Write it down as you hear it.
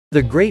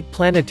The Great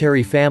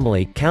Planetary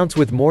Family counts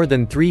with more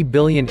than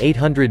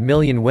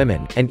 3,800,000,000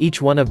 women, and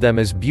each one of them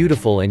is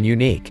beautiful and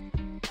unique.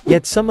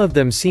 Yet some of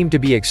them seem to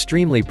be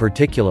extremely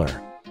particular.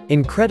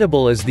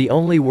 Incredible is the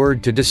only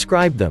word to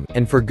describe them,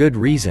 and for good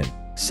reason.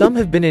 Some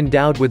have been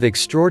endowed with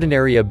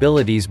extraordinary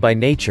abilities by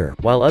nature,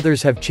 while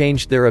others have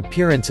changed their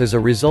appearance as a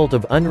result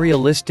of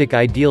unrealistic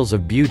ideals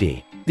of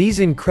beauty.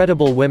 These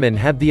incredible women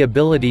have the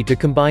ability to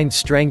combine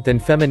strength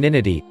and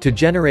femininity, to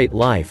generate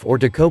life or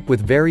to cope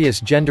with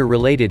various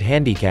gender-related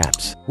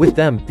handicaps. With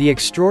them, the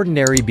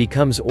extraordinary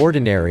becomes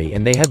ordinary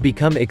and they have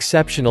become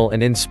exceptional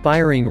and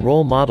inspiring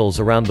role models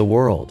around the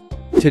world.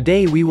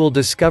 Today we will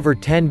discover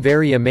 10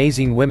 very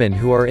amazing women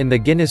who are in the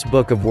Guinness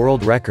Book of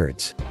World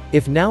Records.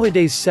 If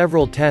nowadays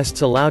several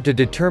tests allow to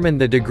determine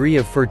the degree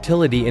of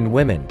fertility in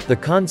women, the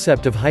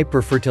concept of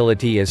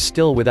hyperfertility is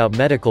still without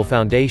medical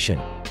foundation.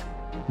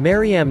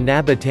 Mariam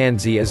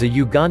Nabatanzi is a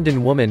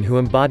Ugandan woman who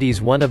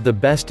embodies one of the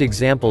best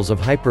examples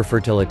of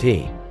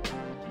hyperfertility.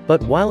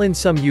 But while in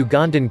some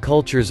Ugandan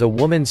cultures a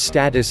woman's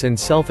status and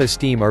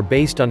self-esteem are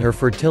based on her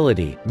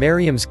fertility,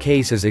 Mariam's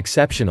case is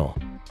exceptional.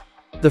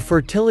 The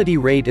fertility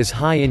rate is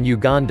high in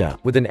Uganda,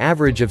 with an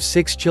average of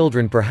 6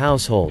 children per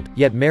household,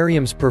 yet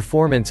Mariam's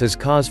performance is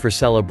cause for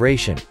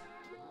celebration.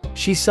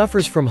 She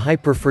suffers from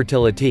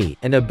hyperfertility,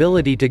 an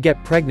ability to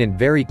get pregnant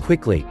very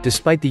quickly,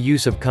 despite the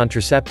use of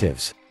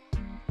contraceptives.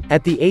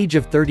 At the age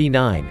of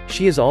 39,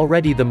 she is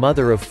already the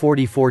mother of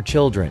 44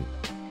 children.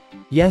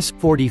 Yes,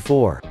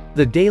 44.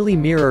 The Daily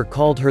Mirror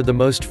called her the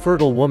most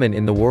fertile woman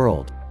in the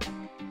world.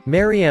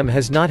 Mariam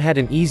has not had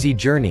an easy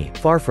journey,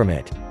 far from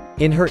it.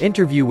 In her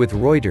interview with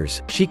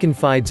Reuters, she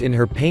confides in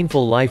her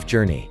painful life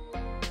journey.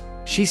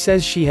 She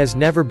says she has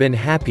never been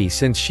happy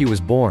since she was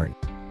born.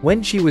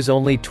 When she was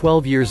only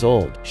 12 years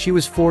old, she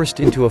was forced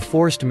into a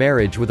forced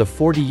marriage with a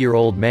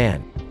 40-year-old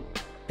man.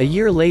 A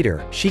year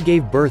later, she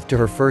gave birth to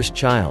her first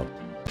child.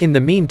 In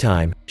the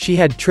meantime, she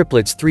had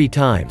triplets 3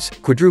 times,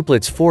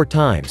 quadruplets 4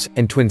 times,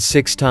 and twins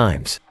 6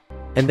 times.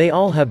 And they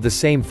all have the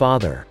same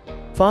father.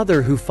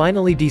 Father who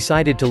finally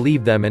decided to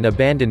leave them and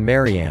abandon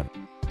Mariam.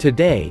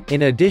 Today,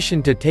 in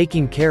addition to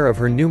taking care of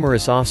her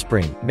numerous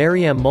offspring,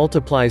 Mariam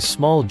multiplies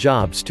small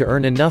jobs to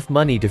earn enough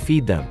money to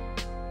feed them.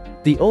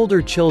 The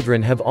older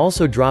children have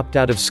also dropped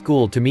out of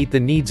school to meet the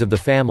needs of the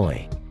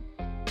family.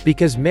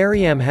 Because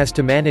Mariam has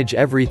to manage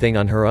everything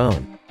on her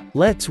own.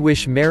 Let's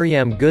wish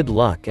Mariam good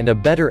luck and a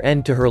better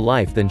end to her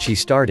life than she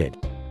started.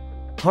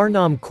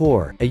 Harnam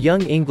Kaur, a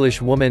young English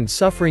woman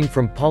suffering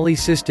from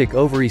polycystic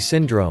ovary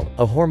syndrome,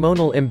 a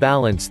hormonal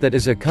imbalance that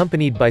is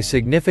accompanied by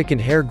significant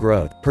hair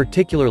growth,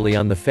 particularly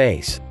on the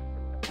face.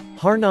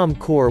 Harnam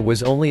Kaur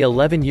was only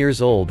 11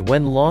 years old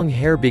when long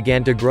hair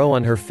began to grow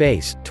on her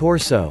face,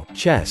 torso,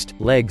 chest,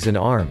 legs and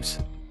arms.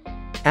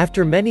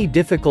 After many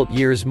difficult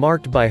years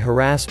marked by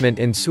harassment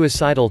and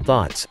suicidal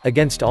thoughts,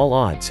 against all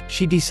odds,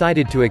 she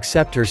decided to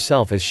accept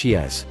herself as she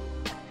is.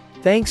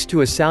 Thanks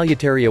to a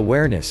salutary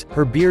awareness,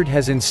 her beard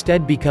has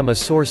instead become a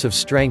source of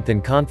strength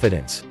and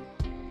confidence.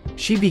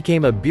 She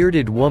became a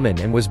bearded woman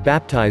and was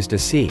baptized a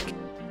Sikh.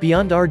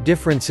 Beyond our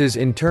differences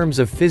in terms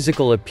of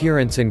physical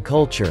appearance and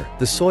culture,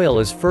 the soil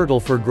is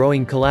fertile for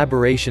growing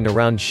collaboration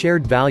around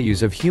shared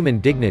values of human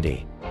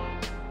dignity.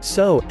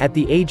 So, at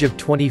the age of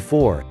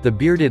 24, the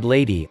bearded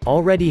lady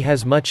already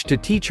has much to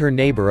teach her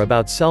neighbor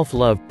about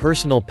self-love,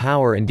 personal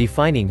power and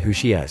defining who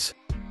she is.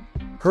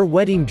 Her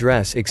wedding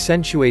dress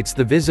accentuates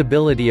the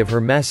visibility of her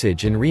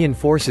message and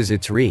reinforces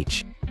its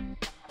reach.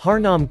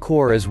 Harnam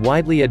Kaur is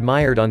widely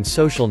admired on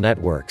social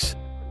networks.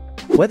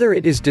 Whether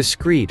it is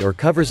discreet or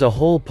covers a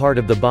whole part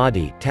of the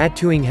body,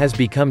 tattooing has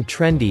become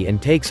trendy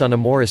and takes on a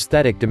more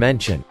aesthetic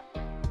dimension.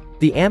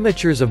 The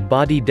amateurs of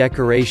body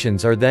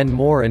decorations are then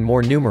more and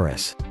more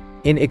numerous.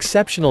 In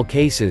exceptional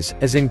cases,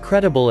 as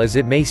incredible as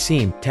it may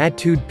seem,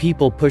 tattooed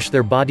people push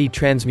their body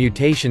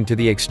transmutation to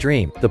the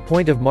extreme, the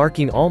point of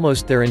marking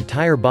almost their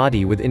entire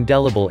body with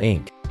indelible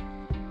ink.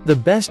 The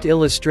best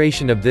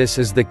illustration of this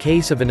is the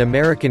case of an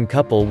American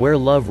couple where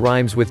love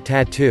rhymes with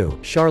tattoo.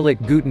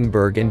 Charlotte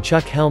Gutenberg and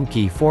Chuck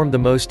Helmke formed the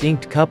most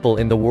inked couple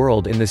in the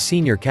world in the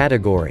senior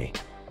category.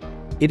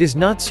 It is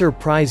not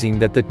surprising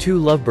that the two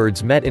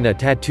lovebirds met in a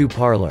tattoo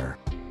parlor.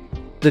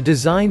 The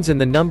designs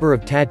and the number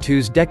of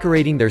tattoos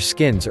decorating their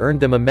skins earned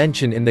them a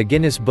mention in the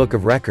Guinness Book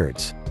of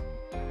Records.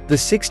 The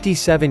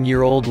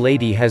 67-year-old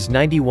lady has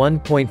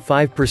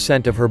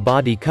 91.5% of her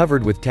body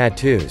covered with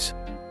tattoos.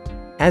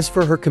 As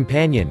for her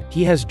companion,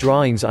 he has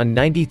drawings on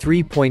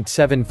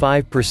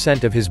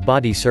 93.75% of his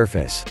body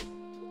surface.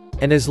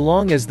 And as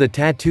long as the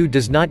tattoo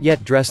does not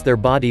yet dress their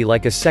body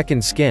like a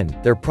second skin,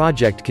 their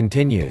project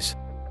continues.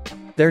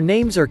 Their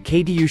names are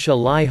Catiusha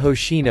Lai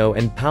Hoshino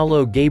and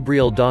Paulo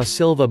Gabriel da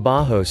Silva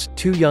Barros,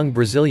 2 young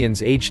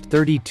Brazilians aged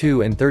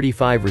 32 and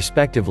 35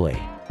 respectively.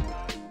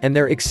 And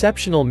their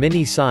exceptional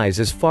mini size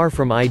is far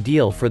from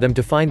ideal for them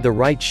to find the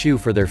right shoe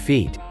for their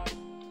feet.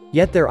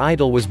 Yet their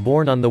idol was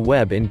born on the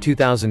web in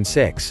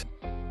 2006.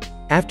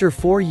 After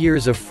 4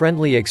 years of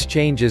friendly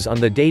exchanges on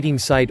the dating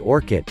site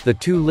Orkut, the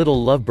two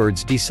little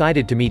lovebirds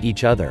decided to meet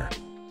each other.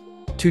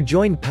 To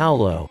join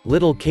Paolo,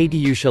 little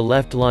Katiusha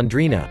left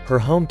Londrina, her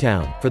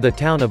hometown, for the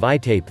town of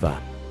Itapeva.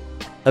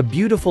 A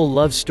beautiful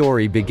love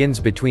story begins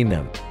between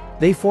them.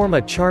 They form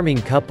a charming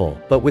couple,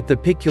 but with the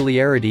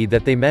peculiarity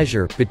that they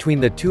measure, between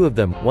the two of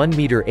them, 1.81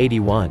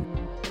 meters.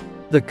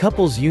 The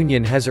couple's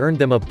union has earned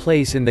them a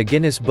place in the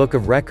Guinness Book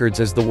of Records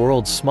as the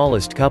world's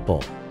smallest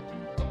couple.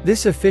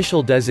 This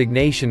official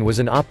designation was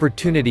an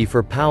opportunity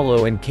for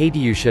Paolo and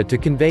Katiusha to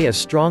convey a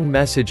strong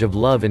message of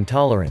love and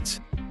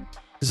tolerance.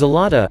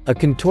 Zlata, a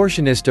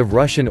contortionist of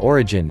Russian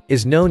origin,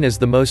 is known as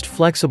the most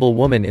flexible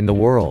woman in the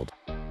world.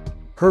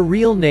 Her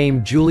real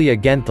name Julia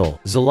Genthal,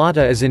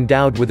 Zlata is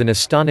endowed with an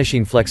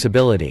astonishing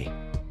flexibility.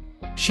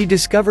 She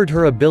discovered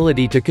her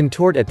ability to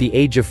contort at the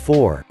age of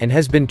 4, and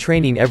has been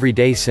training every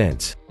day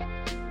since.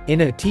 In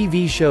a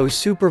TV show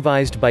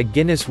supervised by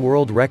Guinness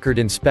World Record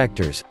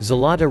inspectors,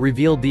 Zlata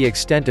revealed the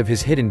extent of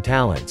his hidden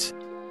talents.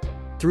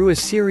 Through a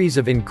series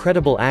of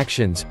incredible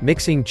actions,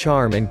 mixing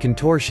charm and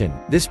contortion,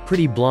 this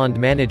pretty blonde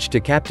managed to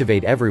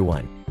captivate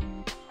everyone.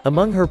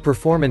 Among her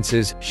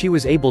performances, she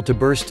was able to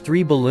burst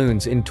 3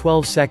 balloons in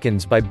 12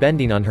 seconds by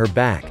bending on her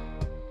back.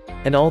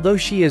 And although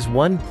she is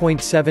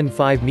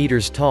 1.75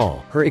 meters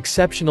tall, her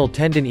exceptional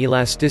tendon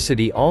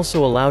elasticity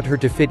also allowed her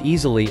to fit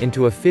easily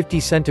into a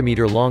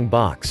 50-centimeter long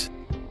box.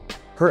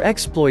 Her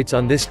exploits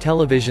on this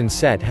television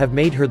set have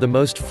made her the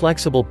most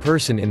flexible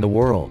person in the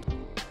world.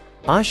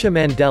 Asha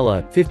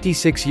Mandela,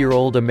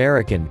 56-year-old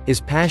American, is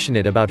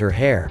passionate about her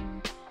hair.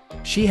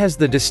 She has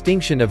the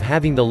distinction of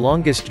having the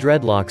longest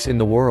dreadlocks in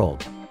the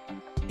world.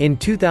 In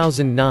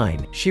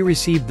 2009, she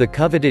received the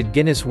coveted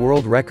Guinness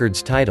World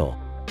Records title.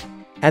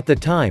 At the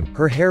time,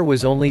 her hair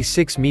was only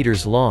 6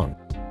 meters long.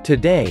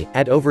 Today,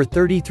 at over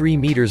 33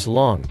 meters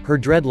long, her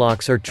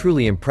dreadlocks are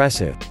truly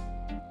impressive.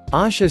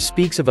 Asha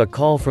speaks of a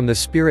call from the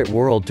spirit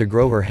world to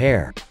grow her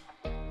hair.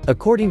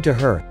 According to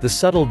her, the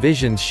subtle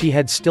visions she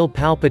had still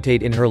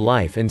palpitate in her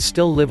life and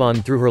still live on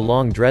through her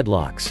long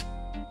dreadlocks.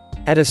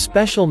 At a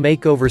special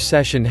makeover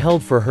session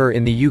held for her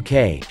in the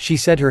UK, she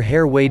said her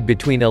hair weighed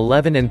between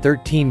 11 and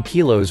 13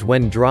 kilos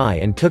when dry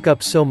and took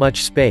up so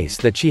much space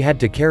that she had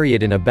to carry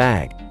it in a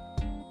bag.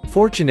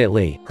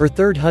 Fortunately, her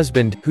third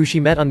husband, who she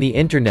met on the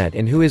internet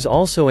and who is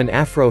also an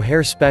Afro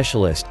hair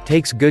specialist,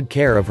 takes good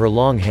care of her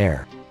long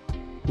hair.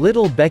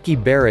 Little Becky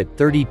Barrett,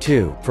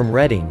 32, from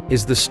Reading,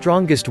 is the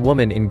strongest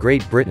woman in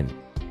Great Britain.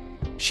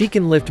 She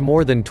can lift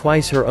more than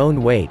twice her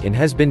own weight and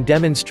has been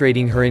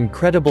demonstrating her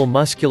incredible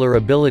muscular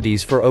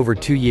abilities for over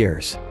 2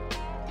 years.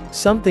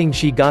 Something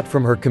she got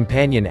from her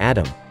companion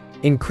Adam.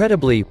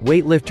 Incredibly,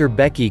 weightlifter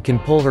Becky can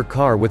pull her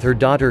car with her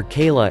daughter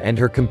Kayla and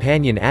her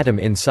companion Adam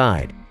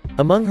inside.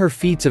 Among her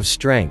feats of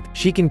strength,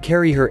 she can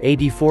carry her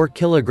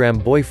 84-kilogram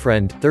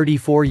boyfriend,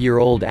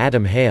 34-year-old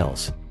Adam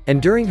Hales. And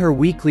during her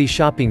weekly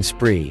shopping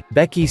spree,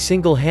 Becky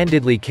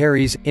single-handedly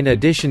carries, in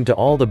addition to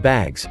all the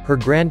bags, her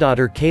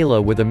granddaughter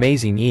Kayla with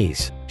amazing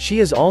ease. She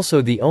is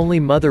also the only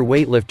mother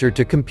weightlifter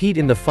to compete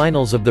in the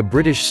finals of the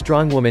British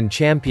Strongwoman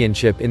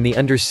Championship in the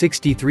under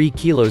 63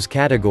 kilos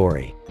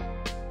category.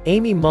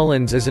 Amy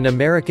Mullins is an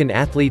American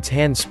athletes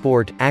hand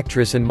sport,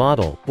 actress and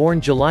model, born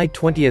July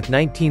 20,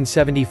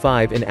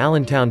 1975 in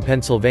Allentown,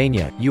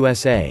 Pennsylvania,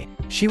 USA.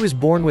 She was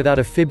born without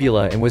a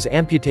fibula and was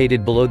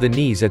amputated below the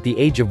knees at the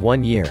age of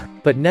 1 year.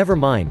 But never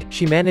mind,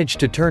 she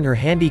managed to turn her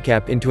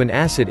handicap into an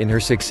asset in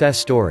her success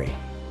story.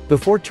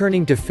 Before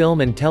turning to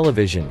film and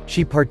television,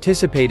 she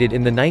participated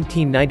in the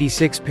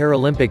 1996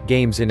 Paralympic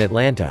Games in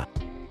Atlanta.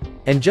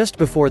 And just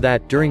before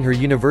that, during her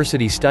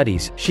university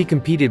studies, she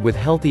competed with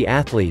healthy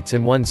athletes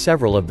and won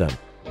several of them.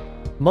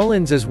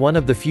 Mullins is one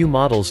of the few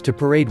models to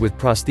parade with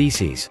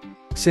prostheses.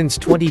 Since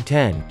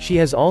 2010, she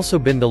has also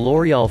been the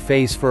L'Oreal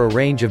face for a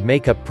range of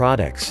makeup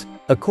products.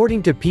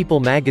 According to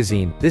People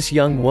magazine, this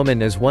young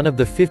woman is one of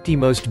the 50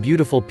 most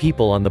beautiful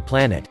people on the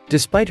planet.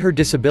 Despite her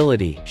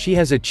disability, she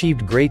has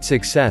achieved great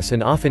success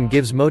and often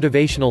gives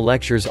motivational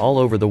lectures all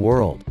over the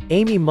world.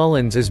 Amy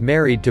Mullins is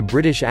married to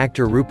British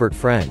actor Rupert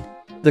Friend.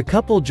 The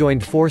couple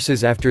joined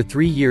forces after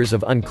 3 years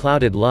of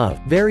unclouded love.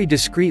 Very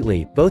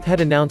discreetly, both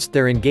had announced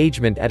their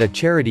engagement at a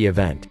charity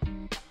event.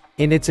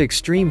 In its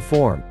extreme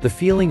form, the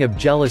feeling of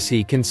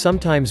jealousy can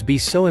sometimes be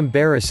so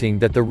embarrassing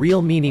that the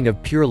real meaning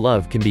of pure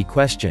love can be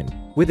questioned.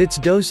 With its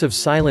dose of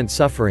silent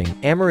suffering,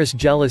 amorous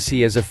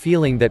jealousy is a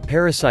feeling that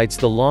parasites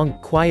the long,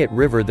 quiet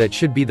river that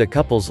should be the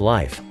couple's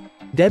life.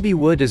 Debbie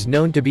Wood is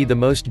known to be the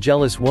most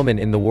jealous woman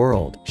in the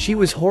world. She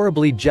was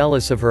horribly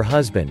jealous of her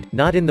husband,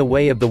 not in the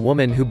way of the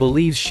woman who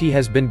believes she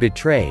has been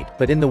betrayed,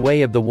 but in the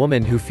way of the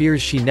woman who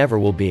fears she never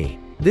will be.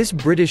 This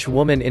British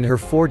woman in her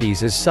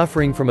 40s is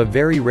suffering from a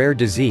very rare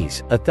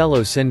disease,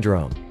 Othello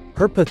syndrome.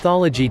 Her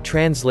pathology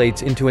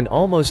translates into an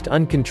almost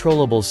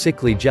uncontrollable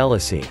sickly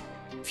jealousy.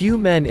 Few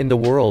men in the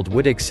world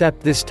would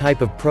accept this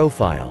type of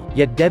profile,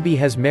 yet Debbie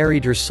has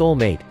married her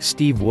soulmate,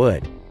 Steve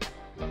Wood.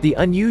 The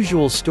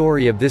unusual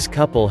story of this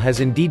couple has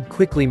indeed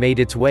quickly made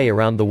its way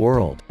around the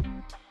world.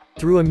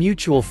 Through a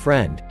mutual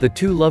friend, the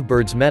two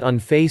lovebirds met on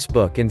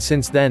Facebook and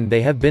since then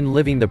they have been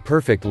living the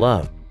perfect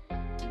love.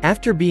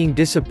 After being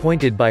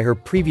disappointed by her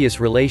previous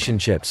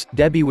relationships,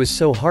 Debbie was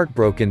so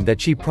heartbroken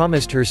that she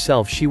promised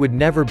herself she would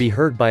never be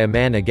hurt by a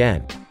man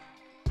again.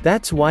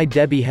 That's why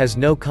Debbie has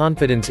no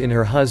confidence in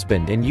her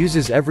husband and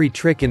uses every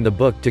trick in the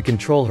book to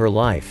control her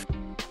life.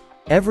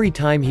 Every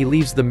time he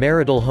leaves the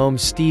marital home,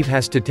 Steve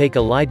has to take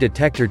a lie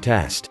detector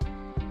test.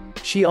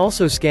 She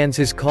also scans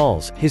his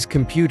calls, his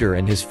computer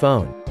and his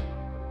phone.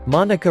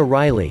 Monica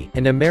Riley,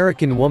 an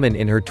American woman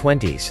in her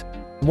 20s.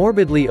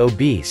 Morbidly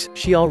obese,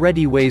 she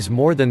already weighs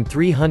more than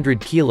 300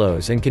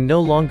 kilos and can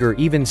no longer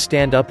even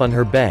stand up on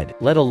her bed,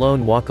 let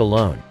alone walk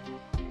alone.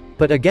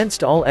 But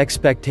against all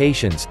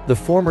expectations, the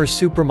former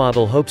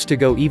supermodel hopes to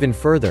go even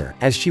further,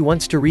 as she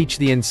wants to reach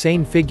the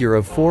insane figure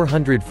of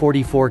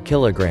 444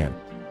 kilograms.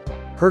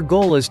 Her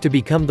goal is to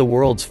become the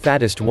world's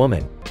fattest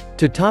woman.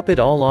 To top it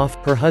all off,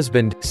 her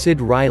husband,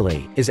 Sid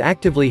Riley, is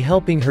actively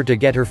helping her to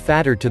get her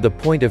fatter to the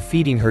point of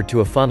feeding her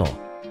to a funnel.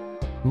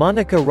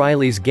 Monica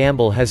Riley's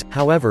gamble has,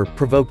 however,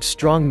 provoked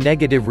strong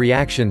negative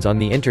reactions on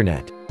the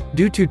internet.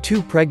 Due to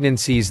 2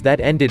 pregnancies that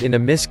ended in a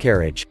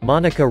miscarriage,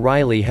 Monica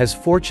Riley has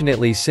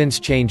fortunately since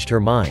changed her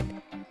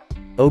mind.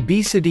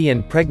 Obesity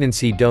and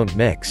pregnancy don't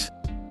mix.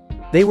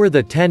 They were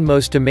the 10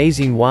 most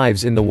amazing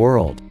wives in the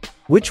world.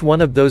 Which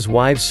one of those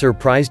wives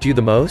surprised you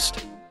the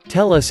most?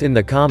 Tell us in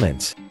the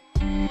comments.